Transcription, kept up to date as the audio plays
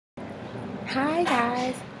Hi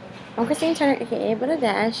guys, I'm Christine Turner, aka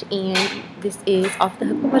ButtaDASH, and this is Off the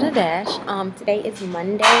Hook with ButtaDASH. Today is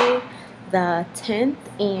Monday, the 10th,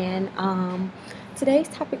 and today's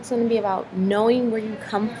topic is going to be about knowing where you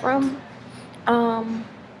come from.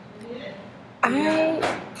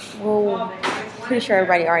 Pretty sure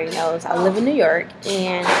everybody already knows I live in New York,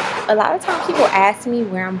 and a lot of times people ask me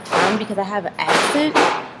where I'm from because I have an accent,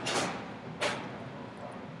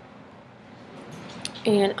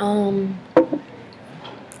 and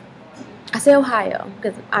I say Ohio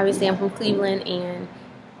because obviously I'm from Cleveland, and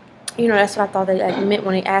that's what I thought they meant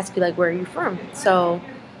when they ask you where are you from. So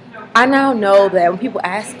I now know that when people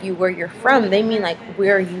ask you where you're from, they mean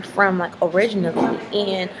where are you from originally.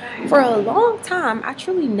 And for a long time I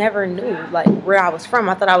truly never knew where I was from.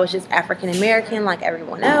 I thought I was just African American like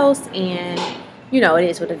everyone else, and it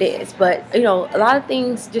is what it is. But a lot of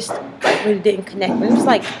things just really didn't connect. And just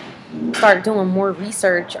started doing more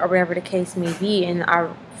research or whatever the case may be, and I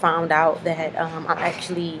found out that I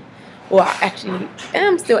actually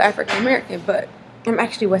am still African American, but I'm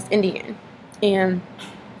actually West Indian, and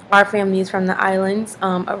our family is from the islands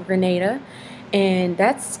of Grenada. And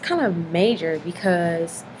that's kind of major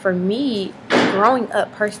because for me, growing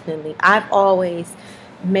up personally, I've always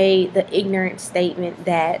made the ignorant statement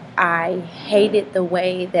that I hated the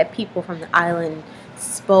way that people from the island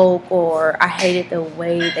spoke, or I hated the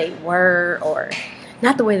way they were, or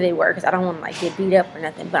not the way they were because I don't want to get beat up or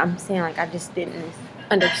nothing, but I'm saying I just didn't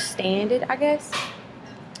understand it, I guess.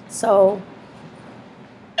 So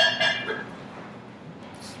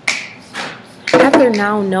after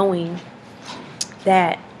now knowing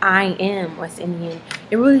that I am West Indian,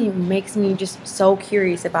 it really makes me just so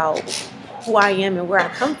curious about who I am and where I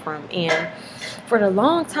come from. And for the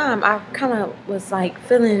long time I kind of was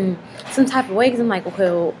feeling some type of way because I'm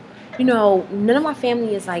well, none of my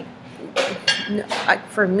family is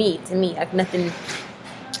for me, to me, nothing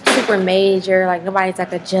super major. Nobody's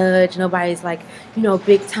a judge, nobody's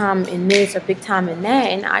big time in this or big time in that.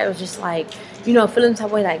 And I was just feeling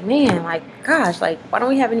some way man, gosh, why don't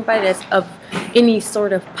we have anybody that's of any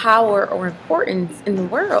sort of power or importance in the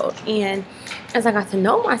world? And as I got to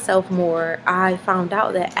know myself more, I found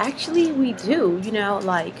out that actually we do.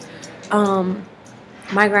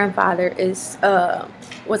 My grandfather was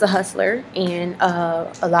a hustler, and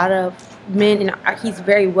a lot of men, and he's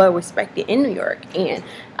very well respected in New York. And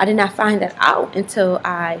I did not find that out until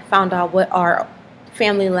I found out what our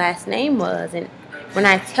family last name was. And when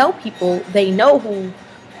I tell people, they know who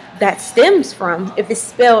that stems from. If it's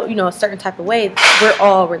spelled a certain type of way, we're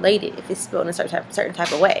all related. If it's spelled in a certain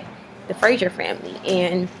type of way, the Fraser family.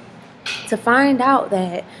 And to find out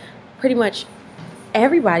that pretty much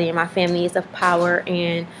everybody in my family is of power,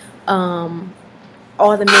 and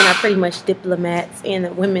all the men are pretty much diplomats, and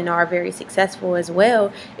the women are very successful as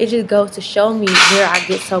well, it just goes to show me where I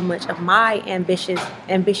get so much of my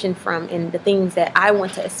ambition from, and the things that I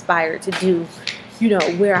want to aspire to do,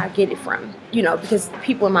 where I get it from, because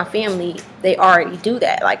people in my family, they already do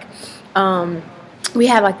that. We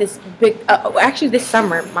have this big, actually this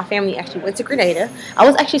summer, my family actually went to Grenada. I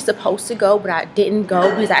was actually supposed to go, but I didn't go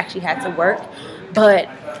because I actually had to work. But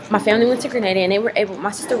my family went to Grenada, and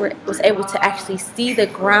my sister was able to actually see the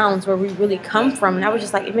grounds where we really come from. And I was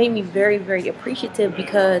just it made me very, very appreciative,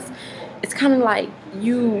 because it's kind of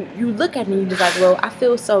you look at me and you're just well, I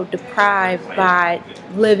feel so deprived by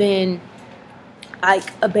living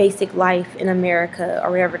a basic life in America,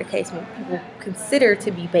 or whatever the case may people consider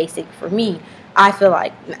to be basic. For me, I feel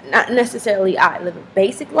not necessarily I live a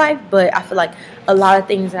basic life, but I feel a lot of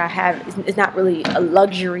things that I have is not really a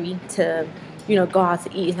luxury to go out to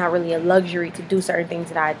eat. It's not really a luxury to do certain things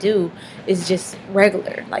that I do. It's just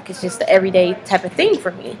regular, it's just the everyday type of thing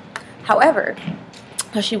for me. However,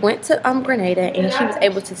 she went to Grenada, and she was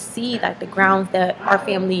able to see the grounds that our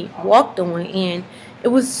family walked on, and it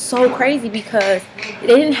was so crazy because they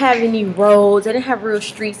didn't have any roads, they didn't have real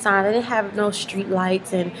street signs, they didn't have no street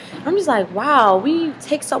lights. And I'm just wow, we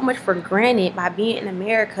take so much for granted by being in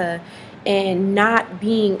America and not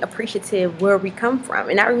being appreciative where we come from.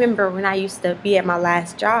 And I remember when I used to be at my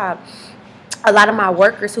last job, a lot of my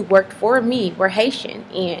workers who worked for me were Haitian,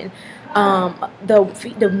 and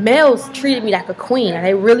the males treated me like a queen, and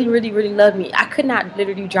they really, really, really loved me. I could not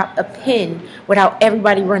literally drop a pin without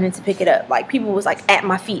everybody running to pick it up. People was at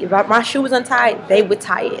my feet. If my shoe was untied, they would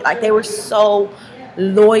tie it. They were so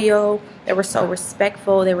loyal, they were so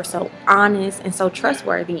respectful, they were so honest and so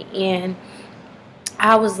trustworthy. And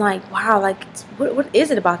I was wow, what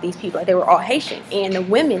is it about these people? They were all Haitian, and the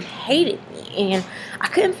women hated me, and I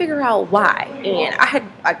couldn't figure out why. And I had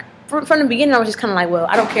from the beginning, I was just kind of well,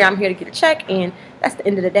 I don't care, I'm here to get a check, and that's the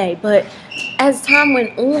end of the day. But as time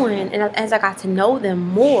went on and as I got to know them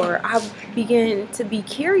more, I began to be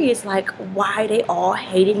curious, like, why they all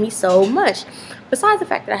hated me so much. Besides the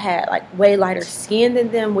fact that I had like way lighter skin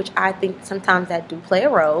than them, which I think sometimes that do play a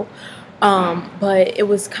role. But it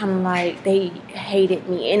was kind of like they hated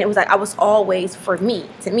me, and it was like I was always, to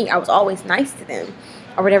me, I was always nice to them,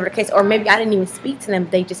 or whatever the case. Or maybe I didn't even speak to them;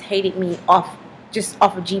 they just hated me off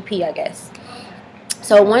of GP, I guess.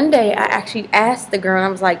 So one day I actually asked the girl, and I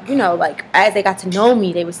was like, like as they got to know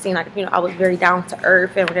me, they was seeing like, I was very down to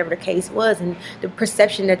earth and whatever the case was, and the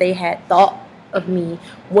perception that they had thought of me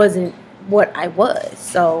wasn't what I was.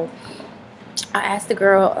 So I asked the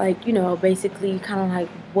girl, like, basically kind of like,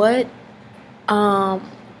 what,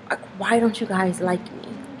 like, why don't you guys like me?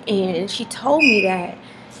 And she told me that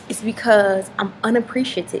it's because I'm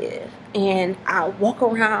unappreciative, and I walk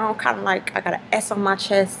around kind of like I got an S on my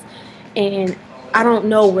chest, and I don't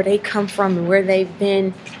know where they come from and where they've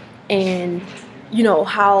been, and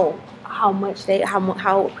how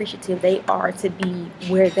appreciative they are to be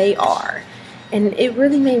where they are. And it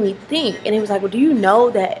really made me think. And it was like, well, do you know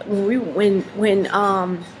that when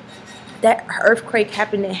that earthquake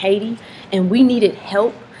happened in Haiti, and we needed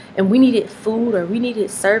help, and we needed food, or we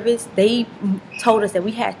needed service, they told us that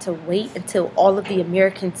we had to wait until all of the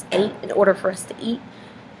Americans ate in order for us to eat.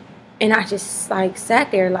 And I just like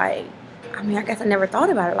sat there like, I guess I never thought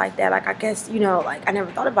about it like that. Like, I guess, like I never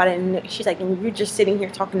thought about it. And she's like, and you're just sitting here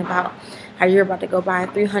talking about how you're about to go buy a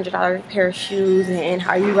 $300 pair of shoes, and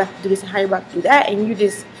how you're about to do this and how you're about to do that, and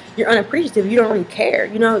you're unappreciative. You don't really care.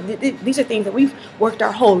 These are things that we've worked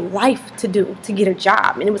our whole life to do, to get a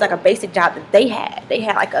job. And it was like a basic job that they had. They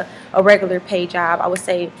had like a regular paid job, I would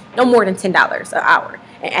say no more than $10 an hour.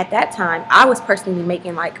 And at that time, I was personally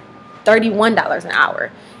making like $31 an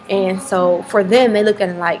hour. And so for them, they look at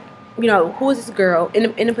it like, who is this girl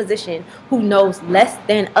in a position who knows less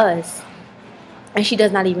than us, and she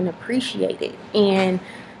does not even appreciate it. And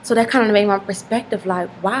so that kind of made my perspective like,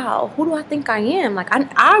 wow, who do I think I am? Like,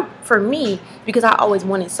 I for me, because I always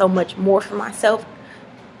wanted so much more for myself,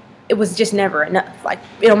 it was just never enough. Like,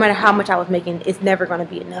 no matter how much I was making, it's never going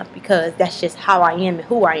to be enough, because that's just how I am and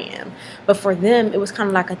who I am. But for them, it was kind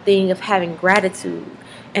of like a thing of having gratitude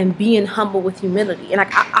and being humble with humility. And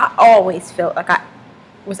like, I always felt like I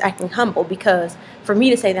was acting humble, because for me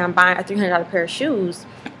to say that I'm buying a $300 pair of shoes,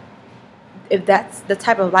 if that's the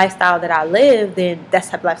type of lifestyle that I live, then that's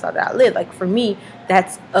the type of lifestyle that I live. Like, for me,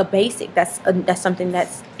 that's a basic, that's something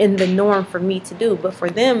that's in the norm for me to do. But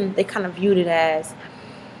for them, they kind of viewed it as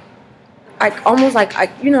like, almost like,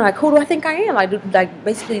 like, who do I think I am? Like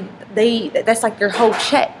basically that's like their whole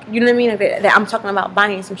check. You know what I mean? Like, that I'm talking about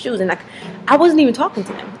buying some shoes, and like, I wasn't even talking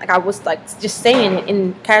to them. Like, I was like just saying it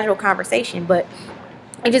in casual conversation. But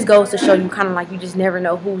it just goes to show you kind of like, you just never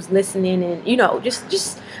know who's listening, and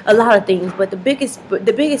just a lot of things. But the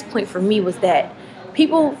biggest point for me was that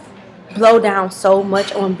people blow down so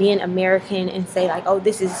much on being American and say like, oh,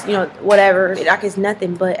 this is whatever, like it's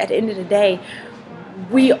nothing. But at the end of the day,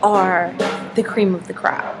 we are the cream of the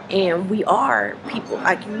crop, and we are people.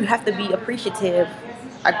 Like, you have to be appreciative,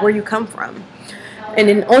 like where you come from. And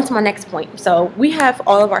then on to my next point. So we have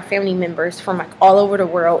all of our family members from like all over the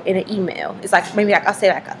world in an email. It's like maybe I'll say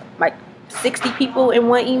like 60 people in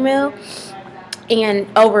one email. And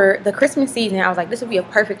over the Christmas season, I was like, this would be a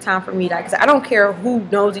perfect time for me to, because I don't care who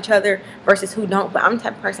knows each other versus who don't, but I'm the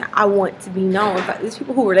type of person, I want to be known. But these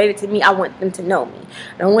people who are related to me, I want them to know me.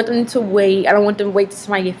 I don't want them to wait. I don't want them to wait till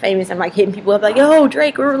somebody get famous and like hitting people up like, yo,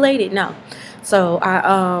 Drake, we're related. No. So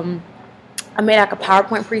I made like a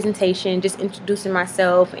PowerPoint presentation just introducing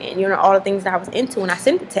myself and all the things that I was into, and I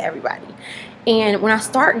sent it to everybody. And when I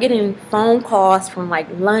start getting phone calls from like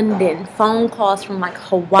London, phone calls from like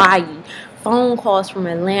Hawaii, phone calls from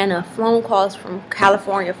Atlanta, phone calls from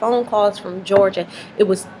California, phone calls from Georgia, it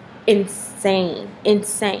was insane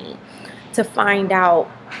to find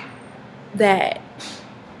out that,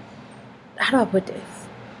 how do I put this?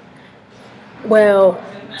 Well,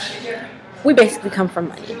 we basically come from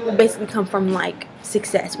money. We basically come from like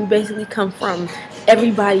success. We basically come from,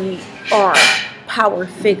 everybody are power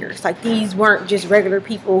figures. Like, these weren't just regular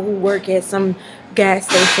people who work at some gas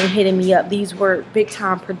station hitting me up. These were big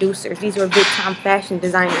time producers. These were big time fashion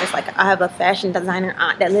designers. Like, I have a fashion designer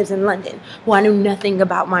aunt that lives in London who I knew nothing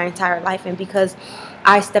about my entire life, and because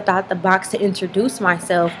I stepped out the box to introduce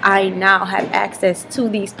myself, I now have access to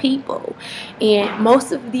these people. And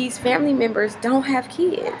most of these family members don't have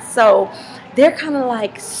kids, so they're kind of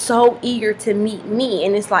like so eager to meet me.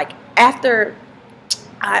 And it's like, after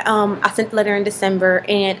I sent the letter in December,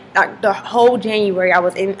 and the whole January I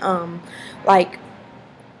was in like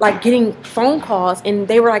getting phone calls, and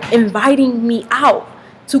they were like inviting me out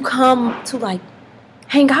to come to like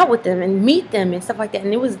hang out with them and meet them and stuff like that.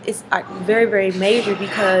 And it's like very, very major,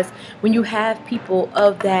 because when you have people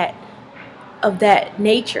of that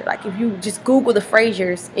nature, like if you just Google the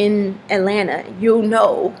Frasers in Atlanta, you'll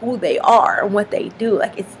know who they are and what they do.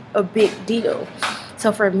 Like, it's a big deal.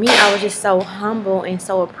 So for me, I was just so humble and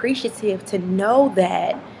so appreciative to know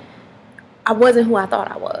that I wasn't who I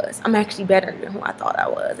thought I was. I'm actually better than who I thought I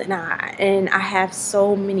was. And I have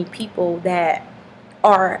so many people that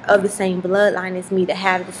are of the same bloodline as me, that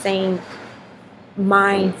have the same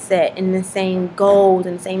mindset and the same goals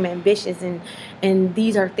and the same ambitions, and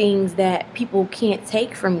these are things that people can't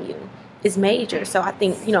take from you. It's major. So I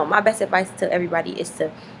think, you know, my best advice to everybody is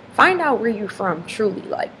to find out where you're from truly.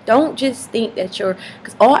 Like, don't just think that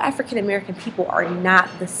because all African American people are not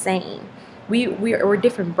the same. We're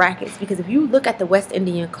different brackets, because if you look at the West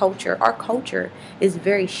Indian culture, our culture is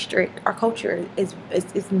very strict. Our culture is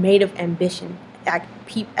made of ambition,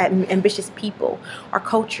 ambitious people. Our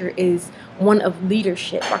culture is one of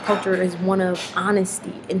leadership. Our culture is one of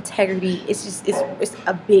honesty, integrity. It's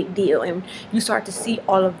a big deal, and you start to see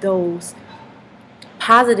all of those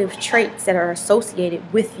positive traits that are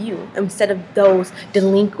associated with you, instead of those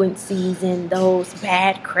delinquencies and those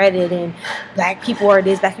bad credit and black people are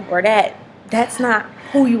this, black people are that. That's not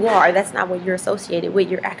who you are. That's not what you're associated with.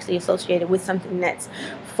 You're actually associated with something that's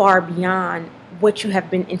far beyond what you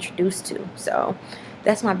have been introduced to. So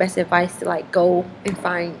that's my best advice, to like go and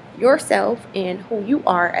find yourself and who you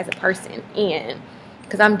are as a person. And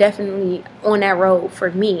because I'm definitely on that road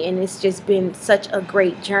for me, and it's just been such a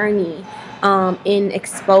great journey in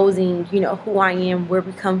exposing, you know, who I am, where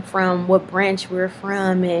we come from, what branch we're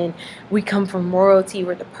from, and we come from royalty,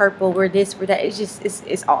 we're the purple, we're this, we're that. It's just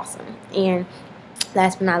it's awesome. And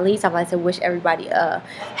last but not least, I'd like to wish everybody a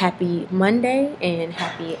happy Monday and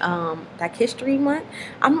happy Black History Month.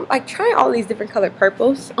 I'm like trying all these different colored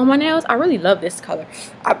purples on my nails. I really love this color.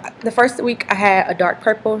 The first week I had a dark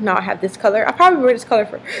purple. Now I have this color. I probably wear this color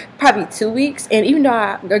for probably 2 weeks. And even though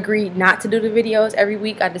I agreed not to do the videos every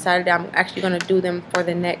week, I decided that I'm actually going to do them for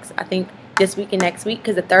the next, I think, this week and next week,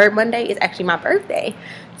 because the third Monday is actually my birthday.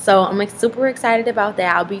 So I'm like super excited about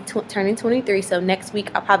that. I'll be turning 23, so next week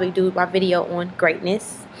I'll probably do my video on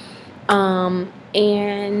greatness. And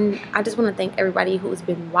I just want to thank everybody who's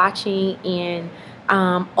been watching, and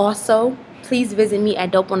also please visit me at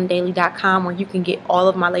dopeonthedaily.com, where you can get all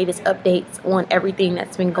of my latest updates on everything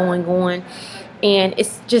that's been going on. And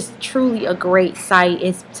it's just truly a great site.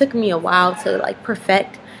 It took me a while to like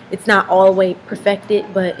perfect. It's not all the way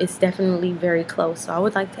perfected, but it's definitely very close. So I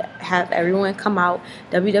would like to have everyone come out,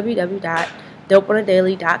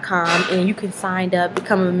 www.dopeonthedaily.com, and you can sign up,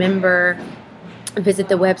 become a member, visit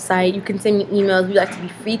the website. You can send me emails. If you'd like to be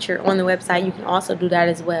featured on the website, you can also do that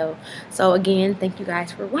as well. So again, thank you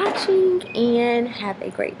guys for watching, and have a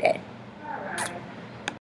great day.